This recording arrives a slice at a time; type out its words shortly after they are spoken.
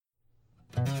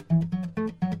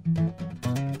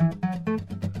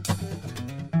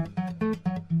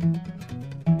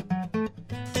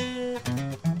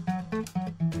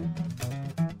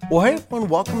Well, hey everyone,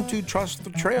 welcome to Trust the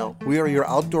Trail. We are your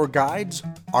outdoor guides,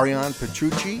 Ariane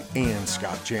Petrucci and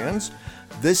Scott Jans.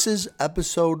 This is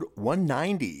episode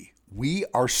 190. We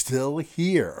are still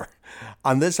here.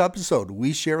 On this episode,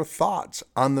 we share thoughts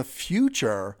on the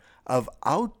future of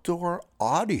outdoor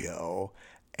audio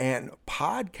and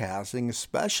podcasting,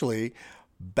 especially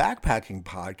backpacking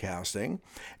podcasting.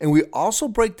 And we also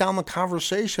break down the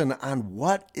conversation on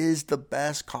what is the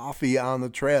best coffee on the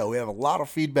trail. We have a lot of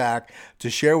feedback to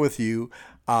share with you.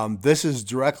 This is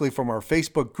directly from our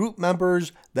Facebook group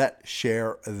members that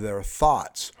share their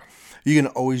thoughts. You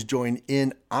can always join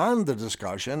in on the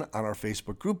discussion on our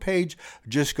Facebook group page.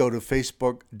 Just go to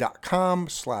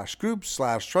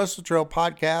facebook.com/group/Trust the Trail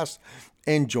podcast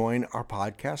and join our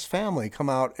podcast family. Come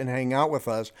out and hang out with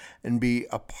us and be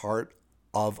a part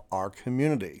of our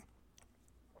community.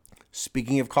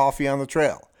 Speaking of coffee on the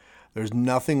trail, there's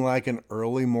nothing like an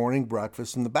early morning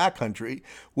breakfast in the backcountry,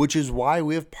 which is why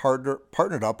we have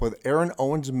partnered up with Aaron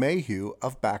Owens Mayhew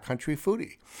of Backcountry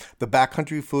Foodie. The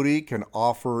Backcountry Foodie can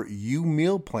offer you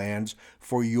meal plans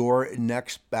for your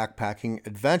next backpacking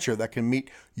adventure that can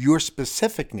meet your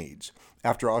specific needs.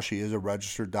 After all, she is a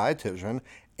registered dietitian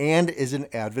and is an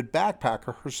avid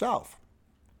backpacker herself.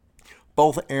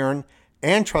 Both Aaron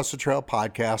and Trust the Trail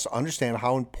podcast understand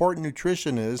how important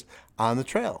nutrition is on the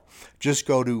trail. Just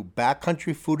go to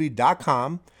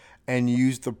backcountryfoodie.com and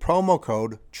use the promo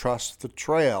code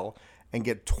TRUSTTheTrail and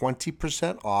get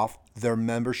 20% off their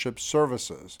membership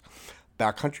services.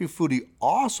 Backcountry Foodie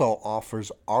also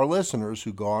offers our listeners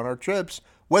who go on our trips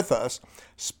with us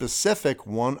specific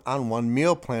one-on-one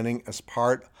meal planning as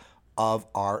part of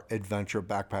our adventure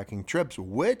backpacking trips,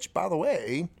 which, by the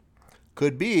way,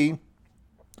 could be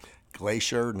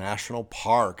Glacier National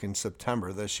Park in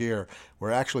September this year.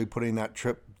 We're actually putting that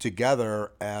trip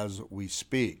together as we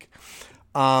speak.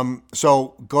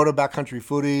 So go to Backcountry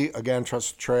Foodie, again,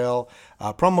 Trust the Trail,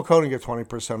 promo code, and get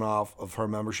 20% off of her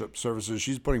membership services.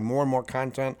 She's putting more and more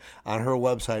content on her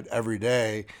website every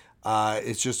day.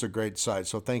 It's just a great site.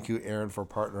 So thank you, Aaron, for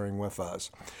partnering with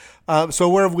us. So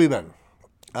where have we been?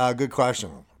 Good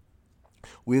question.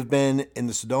 We've been in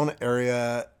the Sedona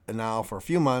area now for a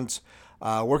few months,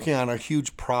 working on a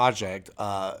huge project,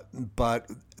 but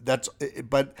that's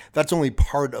only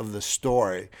part of the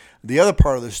story. The other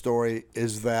part of the story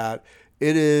is that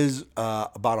it is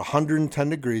about 110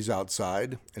 degrees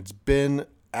outside. It's been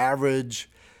average,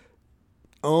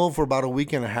 for about a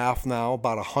week and a half now,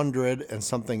 about 100 and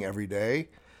something every day.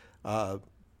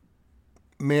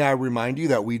 May I remind you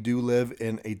that we do live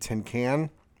in a tin can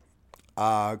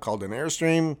called an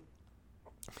Airstream.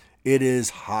 It is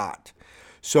hot.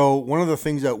 So one of the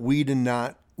things that we did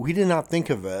not think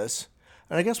of this,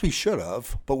 and I guess we should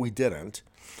have, but we didn't.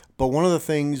 But one of the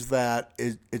things that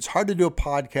it's hard to do a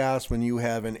podcast when you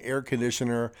have an air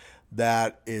conditioner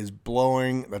that is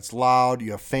blowing, that's loud,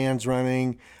 you have fans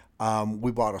running.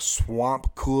 We bought a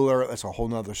swamp cooler. That's a whole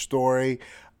nother story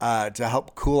to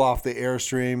help cool off the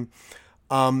Airstream.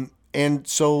 And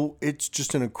so it's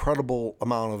just an incredible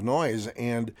amount of noise.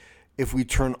 And if we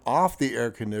turn off the air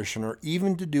conditioner,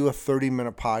 even to do a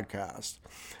 30-minute podcast,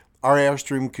 our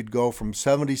Airstream could go from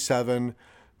 77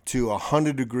 to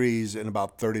 100 degrees in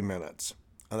about 30 minutes.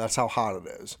 And that's how hot it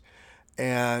is.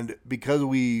 And because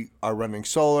we are running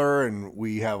solar and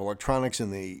we have electronics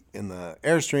in the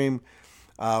Airstream,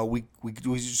 we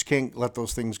just can't let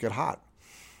those things get hot.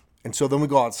 And so then we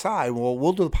go outside. Well,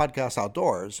 we'll do the podcast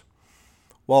outdoors.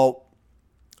 Well,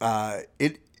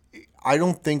 I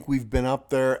don't think we've been up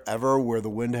there ever where the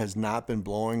wind has not been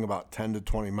blowing about 10 to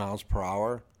 20 miles per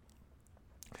hour.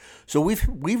 So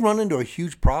we've run into a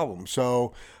huge problem.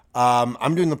 So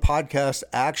I'm doing the podcast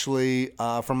actually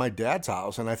from my dad's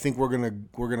house, and I think we're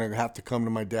gonna have to come to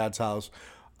my dad's house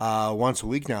once a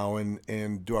week now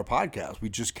and do our podcast. We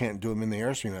just can't do them in the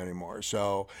Airstream anymore.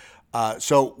 So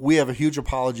we have a huge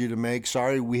apology to make.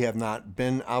 Sorry, we have not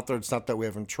been out there. It's not that we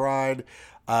haven't tried.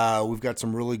 We've got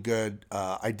some really good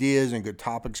ideas and good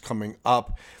topics coming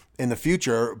up in the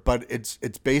future, but it's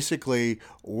basically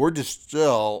we're just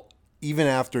still, even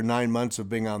after 9 months of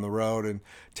being on the road and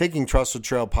taking Trust the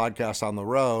Trail podcast on the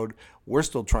road, we're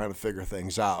still trying to figure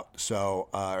things out. So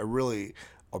I really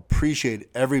appreciate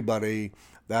everybody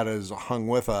that has hung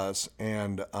with us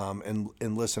and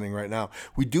listening right now.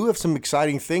 We do have some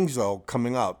exciting things though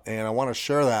coming up, and I want to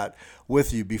share that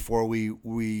with you before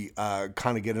we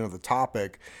kind of get into the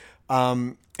topic.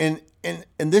 And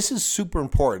this is super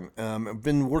important. I've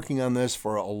been working on this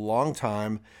for a long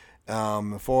time,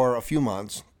 for a few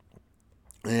months,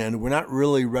 and we're not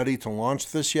really ready to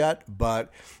launch this yet,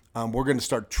 but we're going to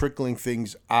start trickling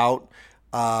things out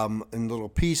in little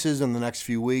pieces in the next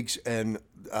few weeks. And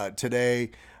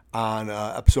today on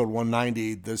episode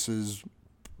 190. This is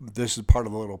part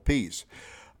of the little piece.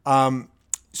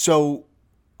 So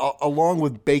along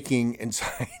with baking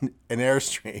inside an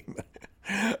Airstream,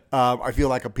 I feel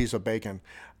like a piece of bacon.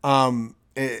 I've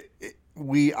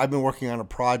been working on a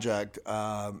project,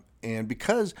 and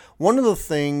because one of the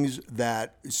things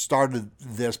that started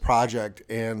this project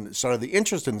and started the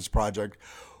interest in this project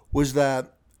was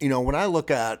that, when I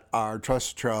look at our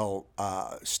Trust Trail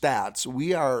stats,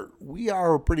 we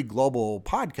are a pretty global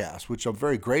podcast, which I'm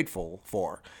very grateful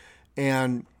for.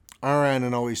 And Aaron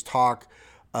and always talk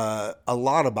a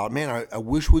lot about, man, I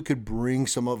wish we could bring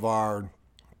some of our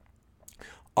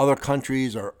other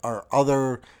countries or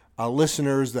other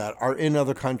listeners that are in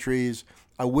other countries.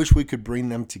 I wish we could bring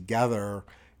them together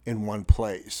in one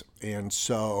place. And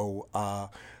so I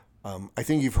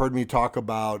think you've heard me talk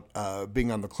about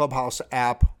being on the Clubhouse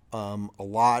app a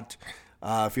lot.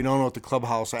 If you don't know what the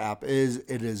Clubhouse app is,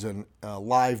 it is a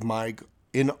live mic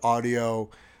in audio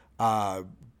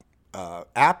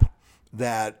app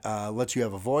that lets you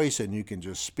have a voice and you can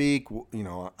just speak,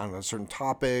 on a certain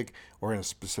topic or in a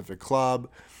specific club.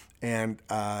 And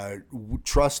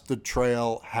Trust the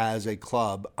Trail has a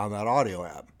club on that audio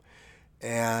app.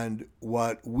 And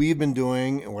what we've been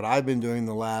doing and what I've been doing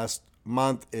the last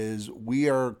month is we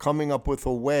are coming up with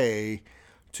a way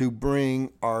to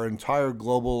bring our entire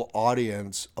global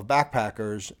audience of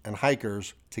backpackers and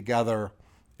hikers together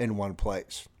in one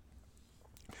place.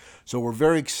 So we're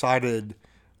very excited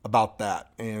about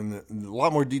that, and a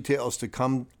lot more details to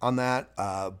come on that,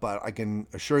 but I can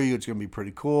assure you it's going to be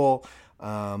pretty cool.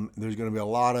 There's going to be a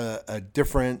lot of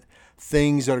different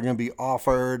things that are going to be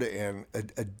offered, and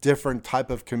a different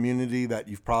type of community that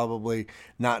you've probably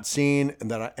not seen,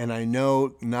 and I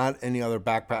know not any other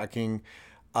backpacking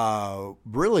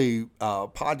podcast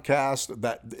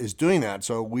that is doing that.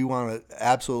 So we want to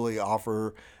absolutely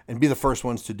offer and be the first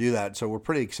ones to do that. So we're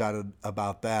pretty excited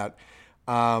about that.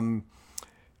 We're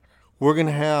going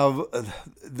to have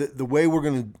the way we're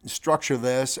going to structure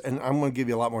this, and I'm going to give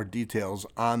you a lot more details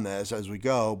on this as we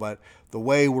go, but the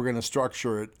way we're going to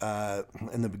structure it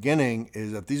in the beginning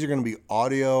is that these are going to be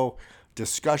audio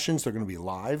discussions. They're going to be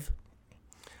live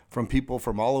from people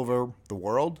from all over the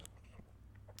world.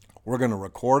 We're going to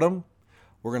record them.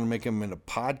 We're going to make them into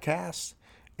podcasts,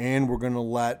 and we're going to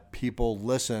let people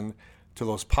listen to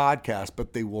those podcasts,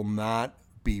 but they will not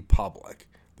be public.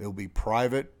 They'll be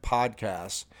private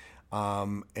podcasts.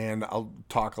 And I'll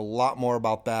talk a lot more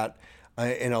about that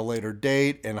in a later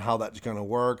date and how that's going to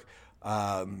work.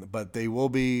 But they will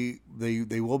be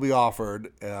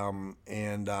offered,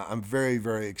 and I'm very,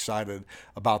 very excited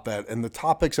about that. And the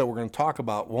topics that we're going to talk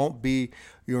about won't be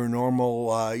your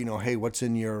normal, hey, what's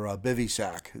in your bivy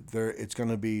sack? It's going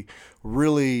to be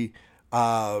really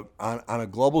on a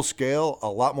global scale, a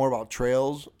lot more about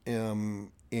trails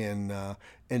in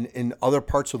other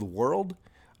parts of the world,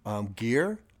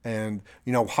 gear. And,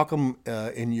 how come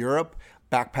in Europe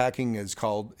backpacking is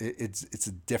called, it's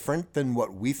different than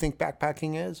what we think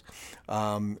backpacking is.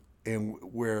 And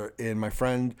my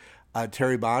friend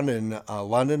Terry Bond in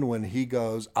London, when he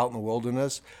goes out in the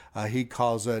wilderness, he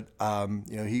calls it,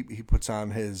 he puts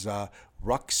on his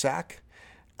rucksack.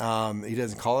 He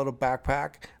doesn't call it a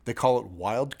backpack. They call it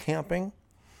wild camping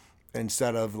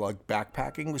instead of like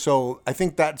backpacking. So I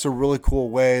think that's a really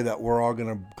cool way that we're all going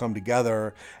to come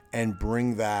together and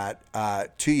bring that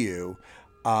to you.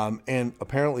 And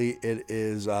apparently it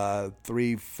is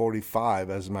 3:45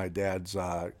 as my dad's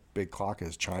big clock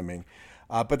is chiming,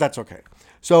 but that's okay.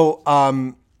 So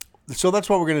that's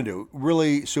what we're going to do.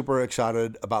 Really super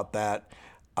excited about that,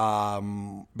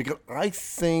 because I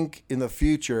think in the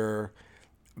future,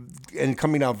 and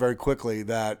coming out very quickly,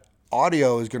 that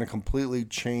audio is going to completely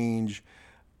change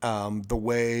the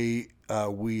way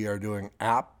we are doing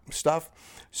app stuff.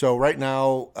 So right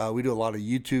now we do a lot of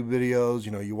YouTube videos.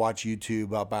 You watch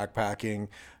YouTube about backpacking.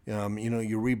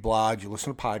 You read blogs, you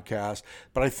listen to podcasts.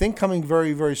 But I think coming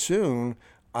very, very soon,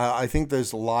 I think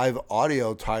there's live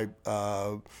audio type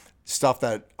stuff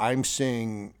that I'm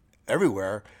seeing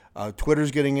everywhere.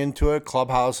 Twitter's getting into it.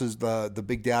 Clubhouse is the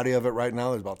big daddy of it right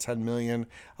now. There's about 10 million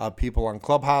people on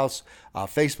Clubhouse.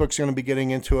 Facebook's going to be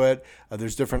getting into it.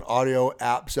 There's different audio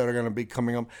apps that are going to be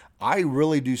coming up. I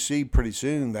really do see pretty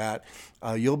soon that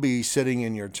you'll be sitting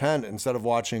in your tent instead of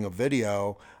watching a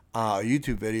video, a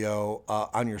YouTube video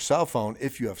on your cell phone,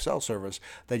 if you have cell service,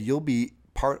 that you'll be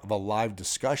part of a live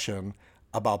discussion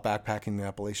about backpacking the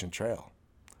Appalachian Trail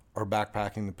or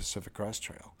backpacking the Pacific Crest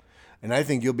Trail. And I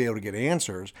think you'll be able to get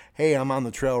answers. Hey, I'm on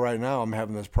the trail right now. I'm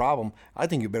having this problem. I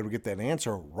think you'll be able to get that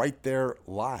answer right there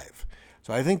live.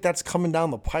 So I think that's coming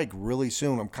down the pike really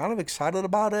soon. I'm kind of excited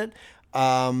about it.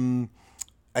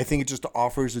 I think it just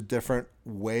offers a different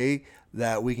way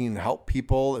that we can help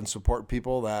people and support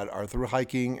people that are through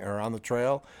hiking or on the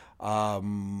trail.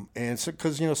 And so,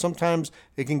 because sometimes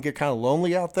it can get kind of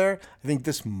lonely out there. I think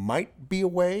this might be a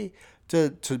way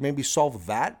to maybe solve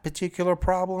that particular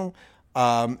problem.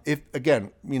 If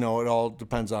again, it all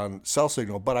depends on cell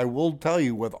signal. But I will tell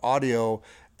you, with audio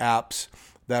apps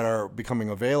that are becoming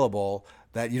available,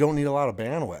 that you don't need a lot of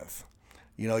bandwidth.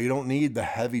 You don't need the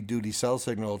heavy duty cell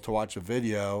signal to watch a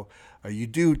video. You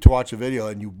do to watch a video,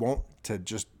 and you won't to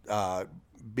just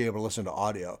be able to listen to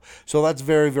audio. So that's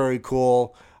very, very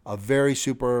cool. Very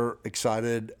super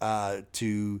excited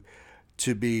to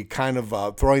be kind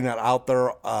of throwing that out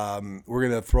there. We're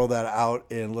going to throw that out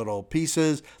in little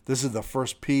pieces. This is the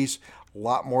first piece. A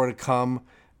lot more to come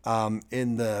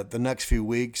in the next few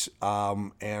weeks.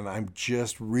 And I'm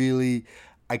just really,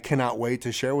 I cannot wait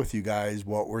to share with you guys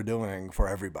what we're doing for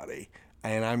everybody.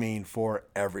 And I mean for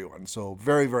everyone. So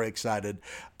very, very excited.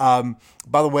 By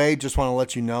the way, just want to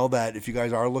let you know that if you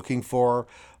guys are looking for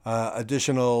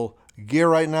additional gear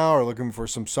right now or looking for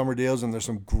some summer deals, and there's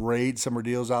some great summer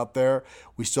deals out there,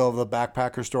 we still have the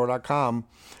backpackerstore.com.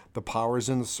 The power is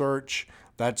in the search.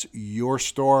 That's your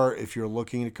store if you're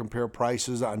looking to compare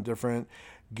prices on different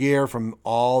gear from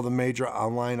all the major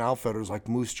online outfitters like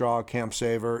Moose Jaw, Camp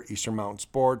Saver, Eastern Mountain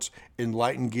Sports,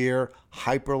 Enlighten Gear,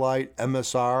 Hyperlight,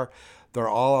 MSR. They're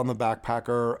all on the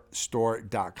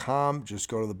backpackerstore.com. Just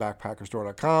go to the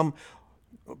backpackerstore.com.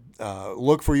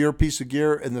 Look for your piece of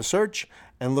gear in the search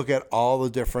and look at all the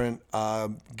different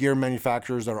gear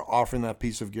manufacturers that are offering that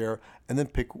piece of gear, and then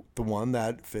pick the one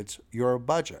that fits your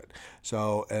budget.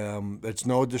 So it's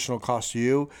no additional cost to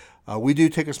you. We do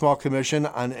take a small commission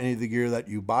on any of the gear that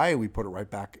you buy, and we put it right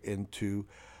back into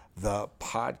the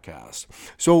podcast.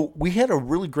 So we had a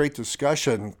really great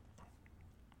discussion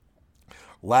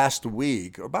last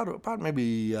week, about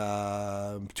maybe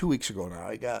 2 weeks ago now,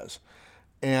 I guess.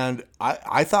 And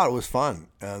I thought it was fun.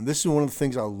 And this is one of the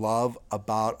things I love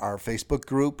about our Facebook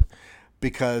group,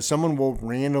 because someone will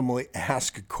randomly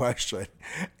ask a question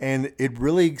and it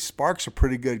really sparks a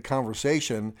pretty good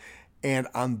conversation. And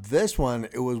on this one,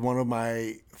 it was one of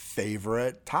my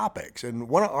favorite topics, and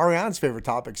one of Ariane's favorite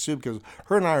topics too, because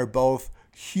her and I are both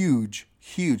huge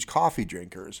coffee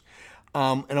drinkers.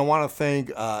 And I want to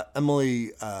thank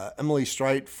Emily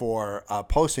Strite for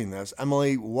posting this.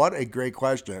 Emily, what a great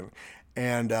question.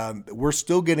 And we're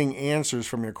still getting answers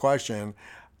from your question,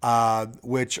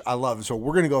 which I love. So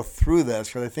we're going to go through this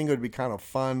because I think it would be kind of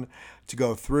fun to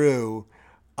go through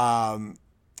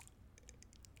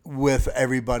with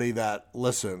everybody that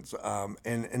listens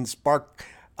and spark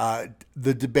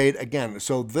the debate again.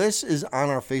 So this is on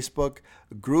our Facebook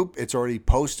group. It's already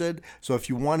posted. So if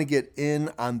you want to get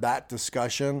in on that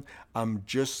discussion,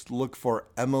 just look for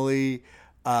Emily's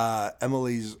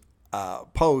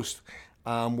post,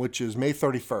 which is May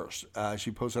 31st. She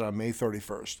posted on May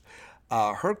 31st.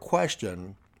 Her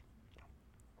question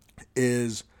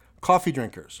is, coffee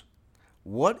drinkers,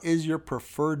 what is your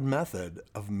preferred method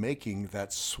of making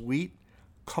that sweet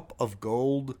cup of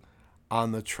gold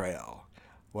on the trail?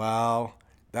 Well,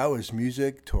 that was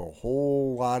music to a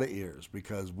whole lot of ears,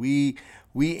 because we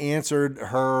answered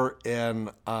her in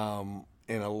a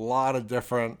lot of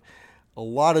different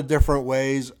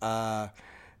ways,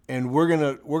 and we're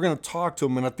gonna talk to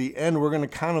them, and at the end we're gonna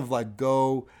kind of like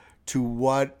go to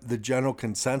what the general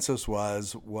consensus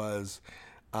was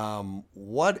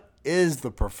what is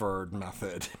the preferred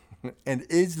method, and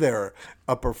is there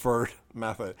a preferred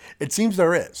method? It seems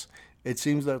there is. It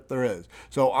seems that there is.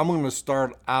 So I'm going to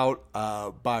start out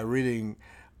by reading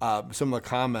some of the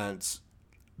comments,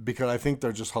 because I think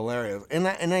they're just hilarious. And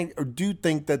I do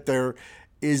think that there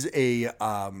is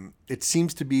it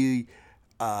seems to be,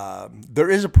 there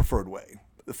is a preferred way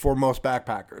for most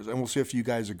backpackers. And we'll see if you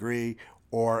guys agree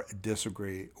or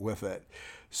disagree with it.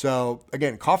 So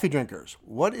again, coffee drinkers,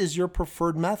 what is your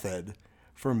preferred method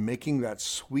for making that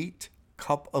sweet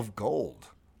cup of gold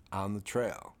on the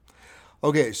trail?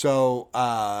 Okay, so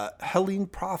Helene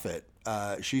Prophet,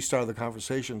 she started the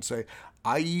conversation say,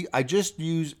 I just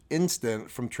use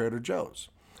instant from Trader Joe's.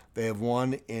 They have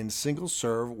one in single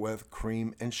serve with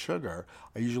cream and sugar.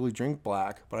 I usually drink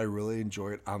black, but I really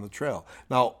enjoy it on the trail.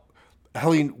 Now,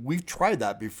 Helene, we've tried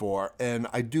that before, and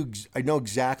I know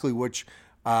exactly which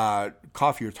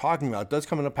coffee you're talking about. It does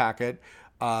come in a packet.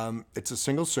 It's a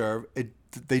single serve.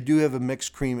 They do have a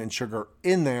mixed cream and sugar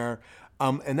in there,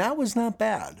 and that was not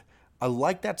bad. I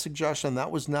like that suggestion. That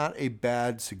was not a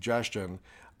bad suggestion.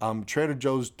 Trader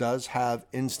Joe's does have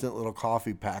instant little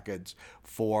coffee packets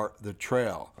for the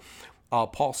trail.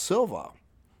 Paul Silva,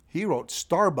 he wrote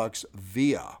Starbucks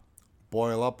Via.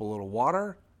 Boil up a little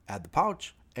water, add the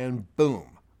pouch, and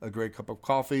boom, a great cup of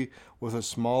coffee with a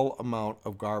small amount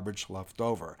of garbage left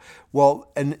over.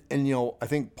 Well, and I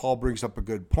think Paul brings up a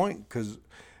good point, because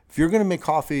if you're going to make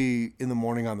coffee in the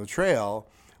morning on the trail,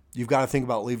 you've got to think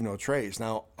about leaving no trace.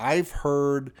 Now, I've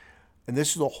heard, and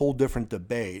this is a whole different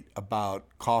debate about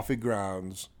coffee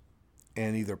grounds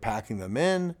and either packing them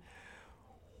in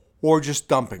or just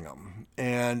dumping them.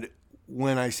 And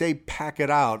when I say pack it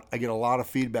out, I get a lot of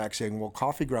feedback saying, well,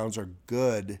 coffee grounds are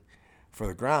good for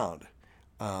the ground.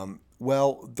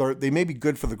 Well, they may be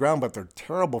good for the ground, but they're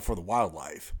terrible for the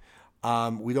wildlife.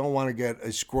 We don't want to get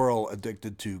a squirrel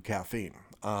addicted to caffeine.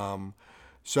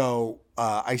 So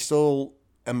I still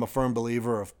am a firm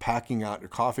believer of packing out your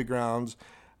coffee grounds,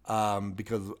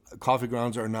 because coffee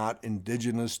grounds are not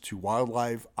indigenous to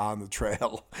wildlife on the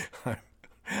trail.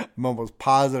 I'm almost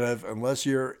positive, unless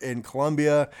you're in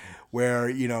Colombia where,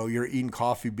 you're eating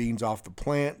coffee beans off the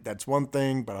plant, that's one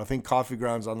thing. But I think coffee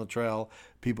grounds on the trail,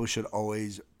 people should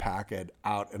always pack it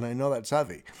out. And I know that's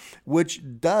heavy, which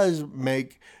does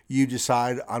make you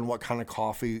decide on what kind of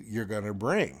coffee you're going to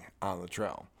bring on the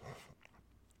trail.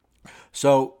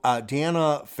 So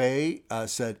Deanna Faye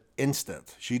said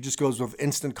instant. She just goes with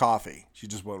instant coffee. She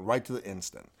just went right to the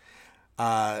instant.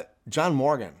 John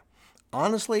Morgan,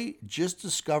 honestly, just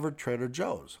discovered Trader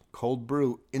Joe's cold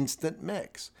brew instant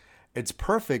mix. It's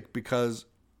perfect because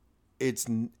if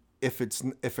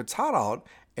it's hot out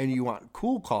and you want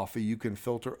cool coffee, you can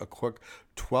filter a quick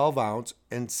 12 ounce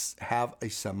and have a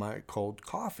semi-cold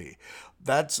coffee.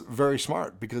 That's very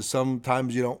smart, because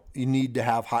sometimes you need to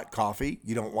have hot coffee.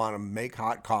 You don't want to make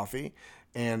hot coffee.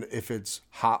 And if it's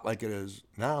hot like it is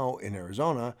now in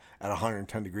Arizona at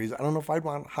 110 degrees, I don't know if I'd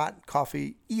want hot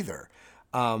coffee either.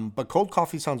 But cold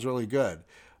coffee sounds really good.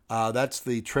 That's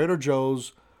the Trader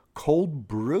Joe's Cold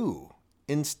Brew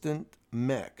Instant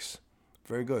Mix.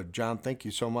 Very good. John, thank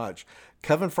you so much.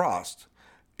 Kevin Frost,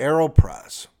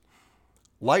 AeroPress.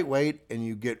 Lightweight, and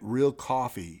you get real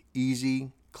coffee.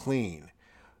 Easy, clean.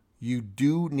 You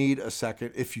do need a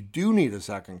second. If you do need a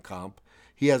second comp,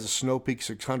 he has a Snow Peak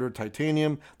 600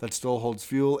 titanium that still holds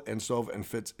fuel and stove and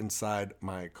fits inside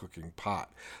my cooking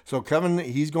pot. So Kevin,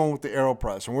 he's going with the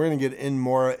AeroPress, and we're going to get in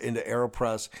more into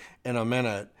AeroPress in a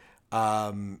minute.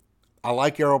 I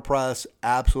like AeroPress.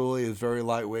 Absolutely, it's very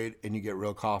lightweight, and you get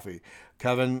real coffee.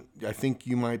 Kevin, I think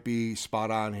you might be spot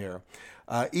on here.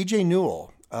 EJ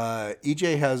Newell.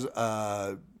 EJ has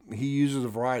he uses a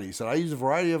variety. He said, I use a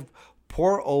variety of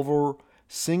pour over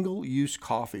single-use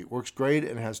coffee. It works great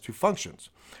and has two functions.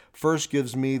 First,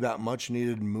 gives me that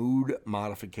much-needed mood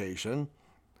modification,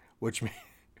 which means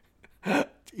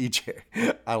EJ,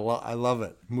 I love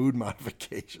it. Mood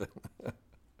modification.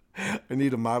 I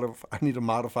need to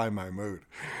modify my mood.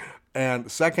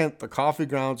 And second, the coffee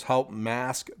grounds help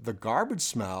mask the garbage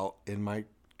smell in my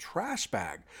trash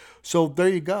bag. So there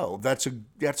you go. That's a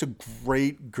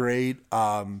great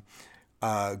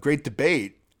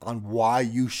debate on why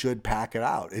you should pack it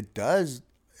out. It does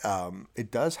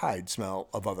hide smell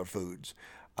of other foods.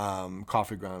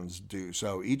 Coffee grounds do.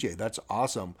 So EJ, that's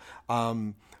awesome.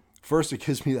 First, it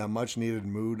gives me that much needed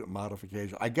mood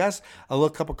modification. I guess a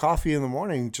little cup of coffee in the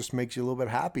morning just makes you a little bit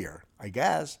happier, I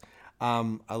guess.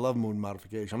 I love mood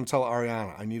modification. I'm going to tell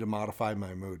Ariana I need to modify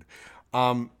my mood.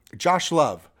 Josh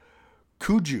Love,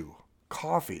 Kuju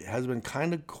coffee has been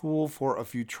kind of cool for a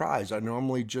few tries. I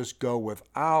normally just go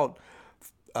without,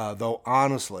 though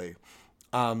honestly.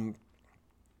 I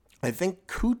think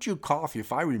Kuju coffee,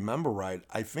 if I remember right,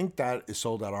 I think that is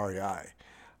sold at REI.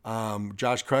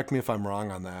 Josh, correct me if I'm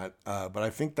wrong on that, but I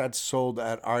think that's sold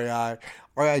at REI.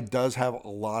 REI does have a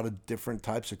lot of different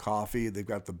types of coffee. They've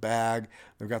got the bag,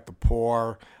 they've got the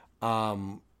pour,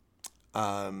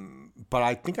 but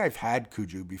I think I've had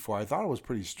Kuju before. I thought it was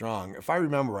pretty strong, if I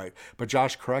remember right. But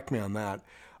Josh, correct me on that.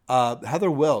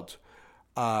 Heather Wilt,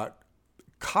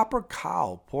 Copper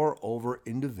Cow pour over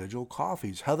individual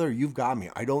coffees. Heather, you've got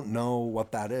me. I don't know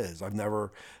what that is. I've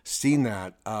never seen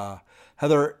that.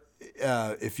 Heather,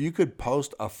 if you could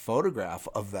post a photograph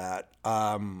of that,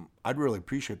 I'd really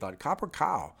appreciate that. Copper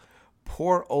Cow,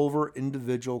 pour over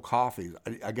individual coffees.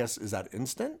 I guess, is that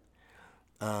instant?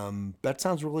 That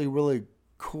sounds really, really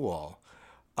cool.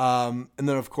 And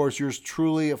then, of course, yours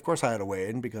truly, of course, I had to weigh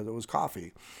in because it was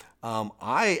coffee.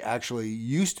 I actually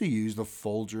used to use the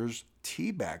Folgers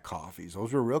tea bag coffees.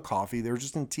 Those were real coffee. They were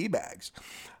just in tea bags.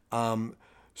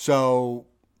 So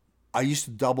I used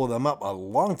to double them up a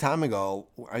long time ago,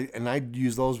 and I'd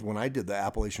use those when I did the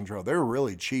Appalachian Trail. They were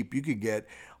really cheap. You could get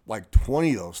like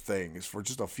 20 of those things for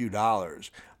just a few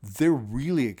dollars. They're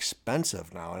really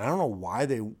expensive now, and I don't know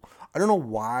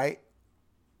why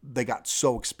they got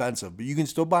so expensive, but you can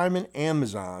still buy them in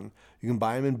Amazon. You can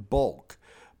buy them in bulk,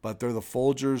 but they're the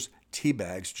Folgers tea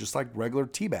bags, just like regular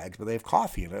tea bags, but they have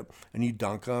coffee in it, and you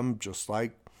dunk them just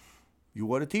like you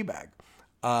would a tea bag.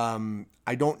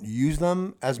 I don't use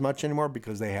them as much anymore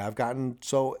because they have gotten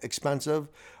so expensive.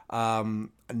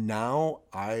 Now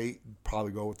I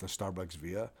probably go with the Starbucks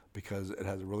Via because it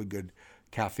has a really good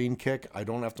caffeine kick. I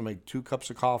don't have to make 2 cups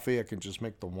of coffee. I can just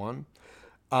make the one.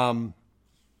 And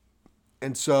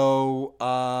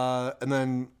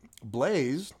then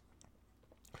Blaze,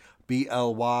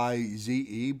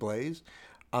 Blyze, Blaze,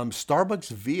 Starbucks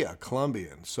Via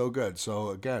Colombian, so good. So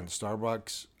again,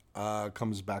 Starbucks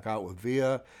comes back out with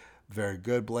Via, very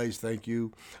good. Blaze, thank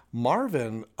you.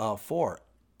 Marvin 4.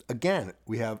 Again,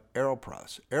 we have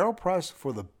AeroPress. AeroPress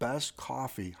for the best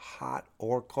coffee, hot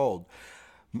or cold.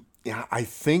 Yeah, I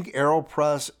think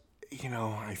AeroPress,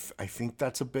 I think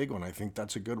that's a big one. I think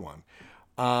that's a good one.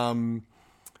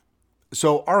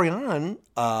 So Ariane,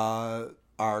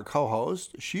 our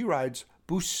co-host, she writes,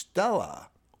 Bustelo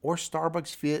or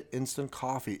Starbucks Fiat instant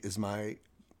coffee is my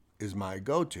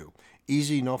go-to.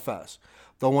 Easy, no fuss.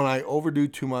 Though when I overdo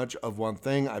too much of one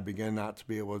thing, I begin not to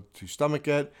be able to stomach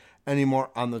it anymore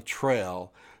on the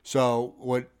trail.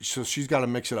 So she's got to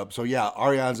mix it up. So yeah,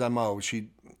 Ariane's MO, she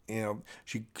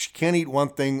can't eat one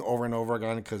thing over and over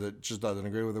again because it just doesn't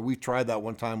agree with her. We tried that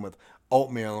one time with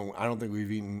oatmeal, and I don't think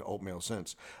we've eaten oatmeal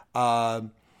since. But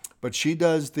she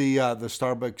does the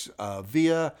Starbucks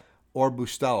Via or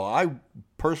Bustelo. I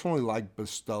personally like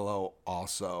Bustelo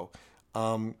also.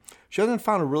 She hasn't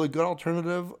found a really good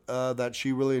alternative that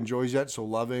she really enjoys yet. So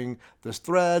loving this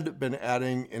thread, been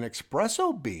adding in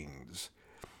espresso beans,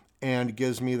 and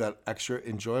gives me that extra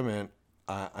enjoyment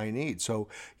I need. So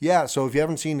yeah, so if you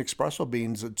haven't seen espresso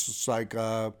beans, it's just like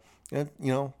you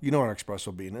know what an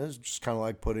espresso bean is. Just kind of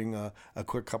like putting a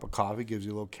quick cup of coffee, gives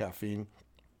you a little caffeine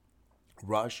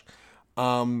rush.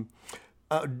 John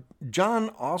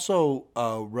also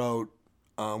wrote,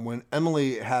 when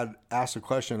Emily had asked a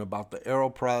question about the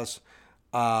AeroPress,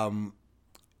 John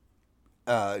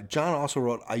also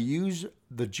wrote, I use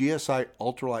the GSI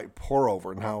Ultralight Pour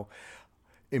Over. Now,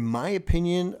 in my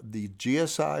opinion, the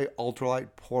GSI Ultralight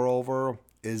Pour Over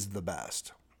is the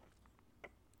best.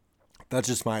 That's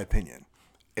just my opinion.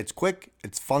 It's quick,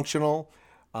 it's functional,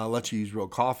 lets you use real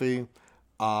coffee,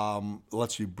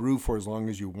 lets you brew for as long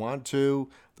as you want to.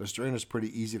 The strainer is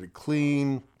pretty easy to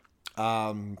clean.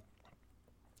 One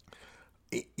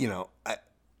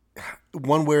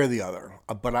way or the other,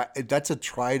 but that's a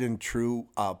tried and true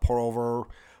pour over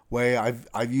way.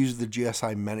 I've used the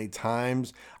GSI many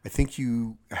times. I think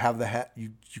you have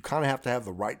you kind of have to have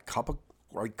the right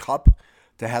cup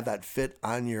to have that fit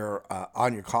on your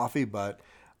coffee. But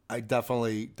I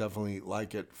definitely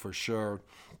like it for sure.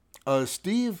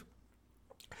 Steve,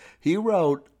 he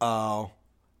wrote, and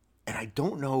I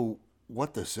don't know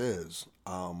what this is.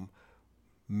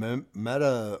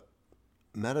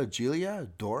 Metagelia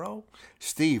Doro?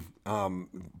 Steve,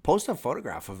 post a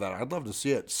photograph of that. I'd love to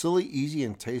see it. Silly, easy,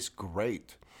 and tastes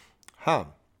great.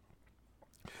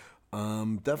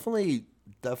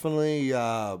 Definitely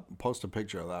post a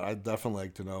picture of that. I'd definitely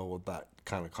like to know what that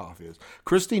kind of coffee is.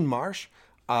 Christine Marsh,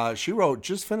 she wrote,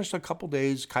 just finished a couple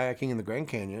days kayaking in the Grand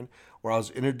Canyon where I was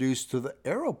introduced to the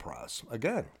AeroPress.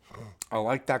 Again, I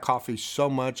like that coffee so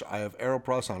much. I have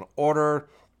AeroPress on order.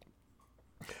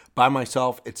 By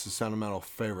myself, it's a sentimental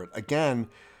favorite. Again,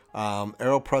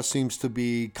 AeroPress seems to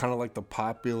be kind of like the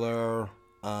popular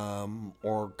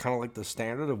or kind of like the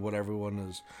standard of what everyone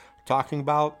is talking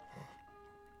about.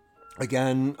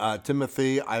 Again,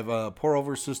 Timothy, I have a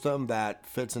pour-over system that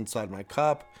fits inside my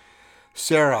cup.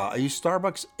 Sarah, I use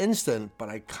Starbucks Instant, but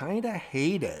I kind of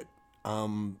hate it.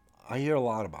 I hear a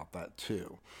lot about that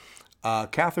too.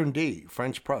 Catherine D,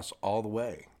 French press all the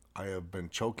way. I have been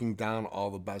choking down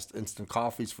all the best instant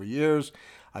coffees for years.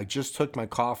 I just took my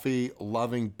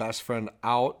coffee-loving best friend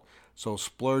out, so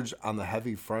splurged on the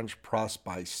heavy French press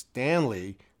by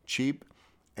Stanley, cheap,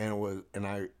 and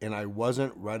I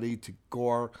wasn't ready to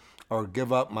gore or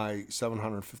give up my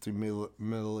 750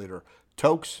 milliliter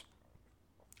Tokes.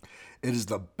 It is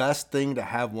the best thing to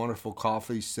have wonderful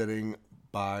coffee sitting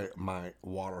by my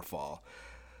waterfall.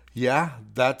 Yeah,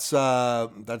 that's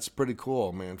pretty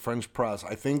cool, man. French press.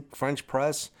 I think French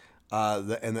press and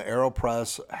the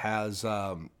AeroPress has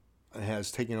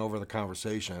taken over the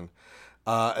conversation.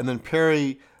 And then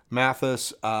Perry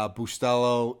Mathis,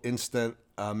 Bustelo instant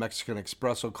Mexican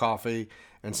espresso coffee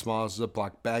and small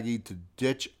Ziploc baggie to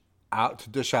dish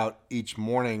out each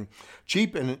morning.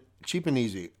 Cheap and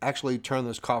easy. Actually, turn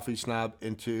this coffee snob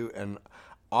into an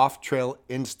off-trail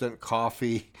instant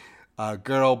coffee.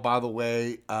 Girl, by the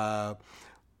way,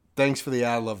 thanks for the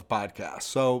ad love podcast.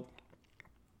 So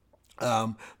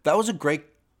that was a great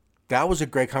that was a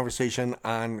great conversation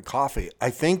on coffee. I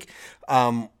think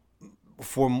and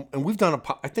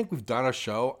I think we've done a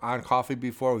show on coffee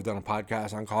before. We've done a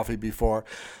podcast on coffee before.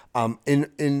 In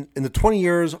the 20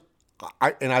 years,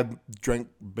 I've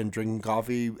been drinking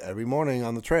coffee every morning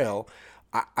on the trail.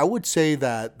 I would say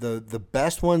that the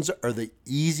best ones are the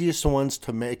easiest ones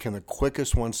to make and the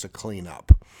quickest ones to clean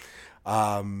up.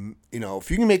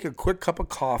 If you can make a quick cup of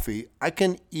coffee, I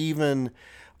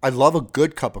love a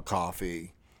good cup of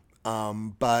coffee.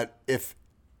 But if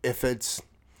it's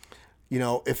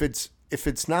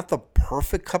not the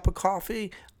perfect cup of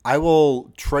coffee, I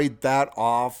will trade that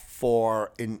off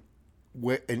for an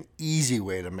easy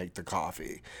way to make the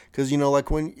coffee. Because,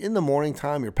 like when in the morning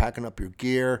time, you're packing up your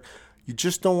gear, you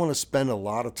just don't want to spend a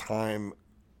lot of time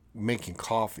making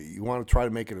coffee. You want to try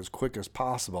to make it as quick as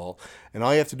possible. And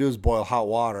all you have to do is boil hot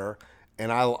water.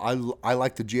 And I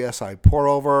like the GSI pour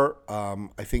over.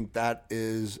 I think that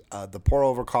is the pour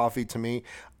over coffee to me.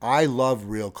 I love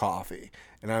real coffee.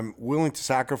 And I'm willing to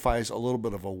sacrifice a little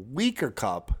bit of a weaker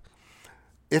cup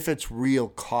if it's real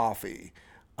coffee.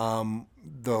 The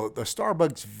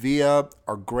Starbucks Via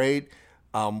are great,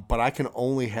 but I can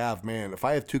only have, if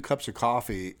I have 2 cups of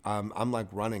coffee, I'm like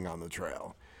running on the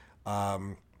trail.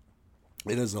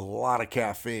 It is a lot of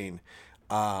caffeine.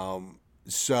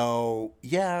 So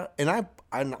yeah, and I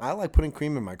like putting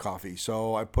cream in my coffee.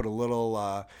 So I put a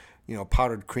little,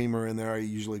 powdered creamer in there. I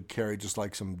usually carry just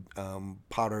like some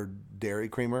powdered dairy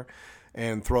creamer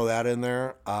and throw that in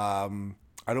there. I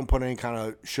don't put any kind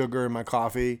of sugar in my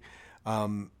coffee.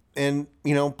 But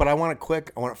I want it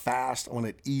quick. I want it fast. I want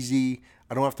it easy.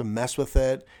 I don't have to mess with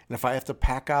it. And if I have to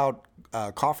pack out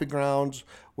coffee grounds,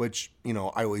 which,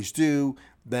 I always do,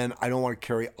 then I don't want to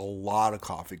carry a lot of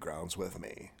coffee grounds with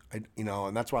me.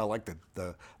 And that's why I like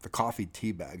the coffee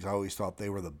tea bags. I always thought they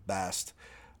were the best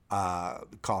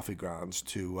coffee grounds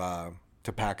to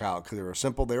pack out because they were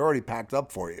simple. They were already packed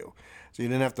up for you. So you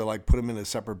didn't have to put them in a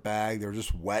separate bag. They were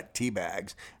just wet tea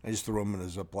bags. I just threw them in a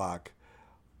Ziploc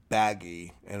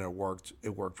baggie, and it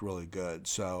worked really good.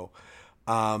 So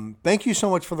thank you so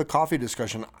much for the coffee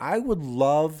discussion. I would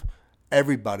love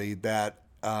everybody that's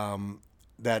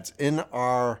in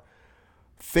our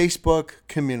Facebook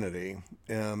community,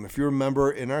 if you're a member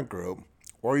in our group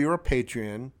or you're a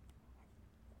Patreon,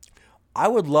 I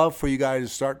would love for you guys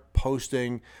to start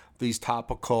posting these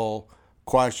topical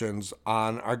questions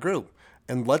on our group.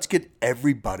 And let's get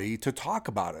everybody to talk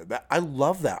about it. I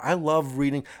love that. I love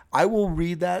reading. I will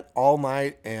read that all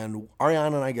night, and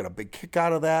Ariana and I get a big kick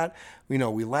out of that. We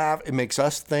laugh. It makes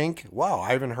us think, wow,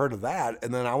 I haven't heard of that.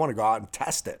 And then I want to go out and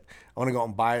test it. I want to go out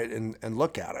and buy it and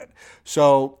look at it.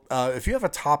 So if you have a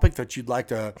topic that you'd like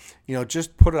to,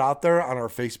 just put it out there on our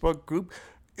Facebook group,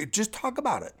 just talk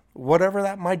about it. Whatever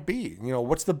that might be.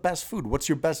 What's the best food? What's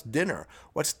your best dinner?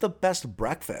 What's the best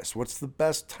breakfast? What's the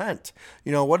best tent?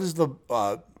 What is the,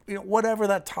 whatever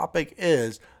that topic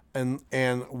is. And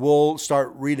we'll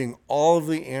start reading all of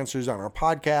the answers on our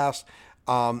podcast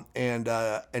and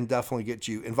definitely get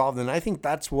you involved. And I think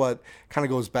that's what kind of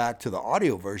goes back to the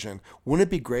audio version. Wouldn't it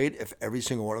be great if every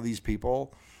single one of these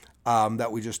people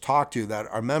that we just talked to that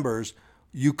are members,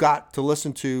 you got to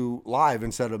listen to live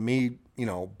instead of me,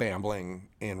 bambling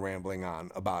and rambling on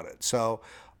about it. So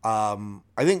I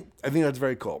think that's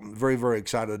very cool. I'm very, very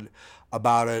excited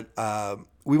about it.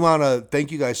 We want to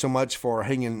thank you guys so much for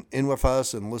hanging in with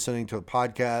us and listening to the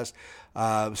podcast.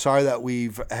 Sorry that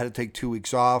we've had to take 2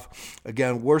 weeks off.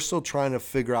 Again, we're still trying to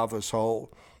figure out this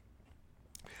whole,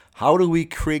 how do we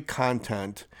create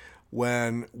content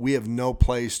when we have no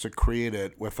place to create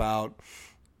it without,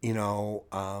 the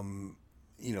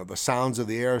sounds of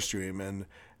the Airstream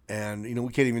and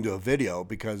we can't even do a video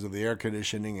because of the air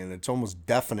conditioning, and it's almost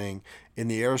deafening in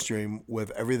the Airstream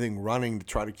with everything running to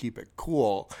try to keep it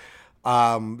cool.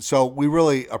 So we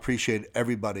really appreciate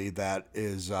everybody that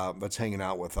is that's hanging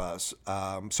out with us.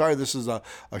 Sorry, this is a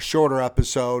shorter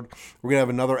episode. We're gonna have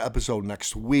another episode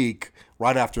next week,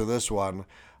 right after this one,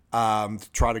 to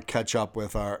try to catch up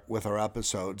with our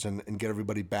episodes and get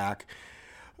everybody back.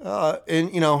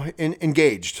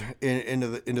 Engaged into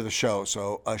the show.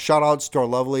 So shout outs to our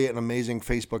lovely and amazing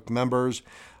Facebook members.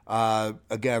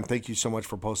 Again, thank you so much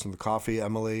for posting the coffee,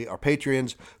 Emily. Our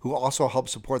Patreons who also help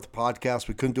support the podcast.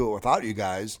 We couldn't do it without you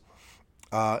guys.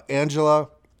 Angela,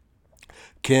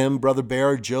 Kim, Brother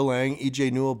Bear, Jill Lang,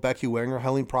 EJ Newell, Becky Wenger,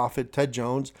 Helene Prophet, Ted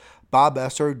Jones, Bob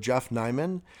Esser, Jeff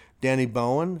Nyman, Danny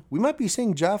Bowen. We might be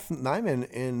seeing Jeff Nyman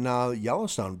in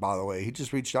Yellowstone, by the way. He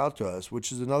just reached out to us,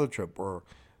 which is another trip we're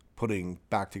putting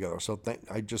back together. So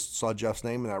I just saw Jeff's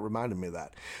name and that reminded me of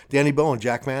that. Danny Bowen,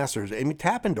 Jack Masters, Amy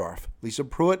Tappendorf, Lisa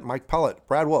Pruitt, Mike Pellet,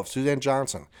 Brad Wolf, Suzanne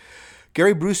Johnson,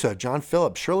 Gary Brusa, John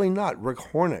Phillips, Shirley Nutt, Rick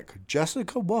Hornick,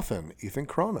 Jessica Wolfen, Ethan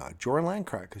Corona, Jordan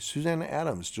Landcrack, Susanna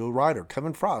Adams, Jill Ryder,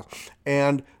 Kevin Frost,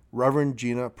 and Reverend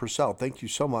Gina Purcell. Thank you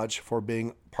so much for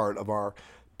being part of our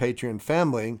Patreon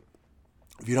family.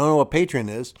 If you don't know what Patreon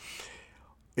is,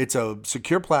 it's a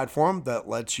secure platform that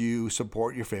lets you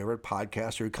support your favorite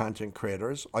podcast or content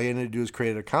creators. All you need to do is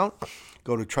create an account,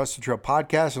 go to Trust the Trail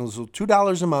Podcast, and listen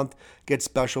 $2 a month, get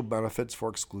special benefits for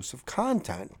exclusive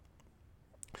content.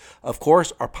 Of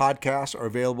course, our podcasts are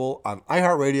available on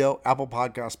iHeartRadio, Apple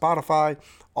Podcasts, Spotify,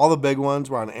 all the big ones.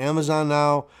 We're on Amazon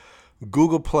now,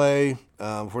 Google Play.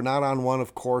 If we're not on one,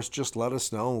 of course, just let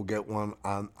us know. We'll get one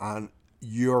on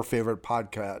your favorite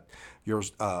podcast, your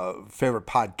favorite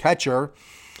podcatcher.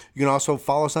 You can also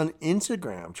follow us on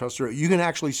Instagram. Trust the Trail. You can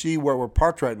actually see where we're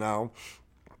parked right now.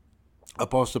 I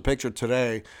posted a picture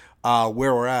today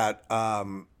where we're at.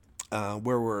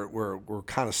 Where we're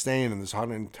kind of staying in this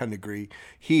 110 degree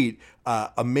heat.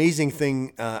 Amazing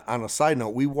thing on a side note,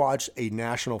 we watched a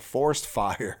national forest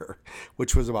fire,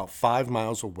 which was about 5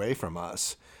 miles away from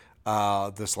us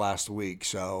this last week.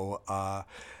 So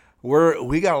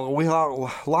we got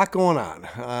a lot going on,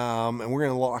 and we're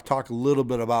going to talk a little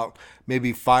bit about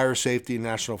maybe fire safety,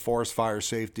 national forest fire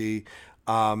safety,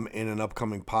 in an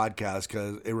upcoming podcast,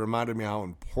 because it reminded me how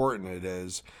important it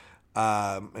is.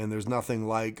 And there's nothing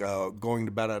like going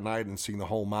to bed at night and seeing the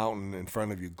whole mountain in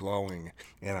front of you glowing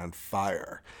and on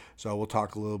fire. So we'll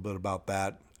talk a little bit about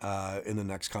that in the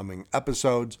next coming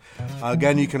episodes.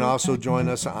 Again, you can also join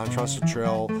us on Trust the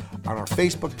Trail on our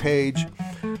Facebook page.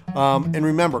 And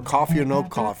remember, coffee or no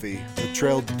coffee, the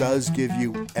trail does give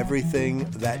you everything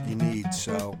that you need.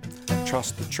 So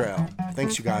trust the trail.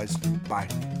 Thanks, you guys. Bye.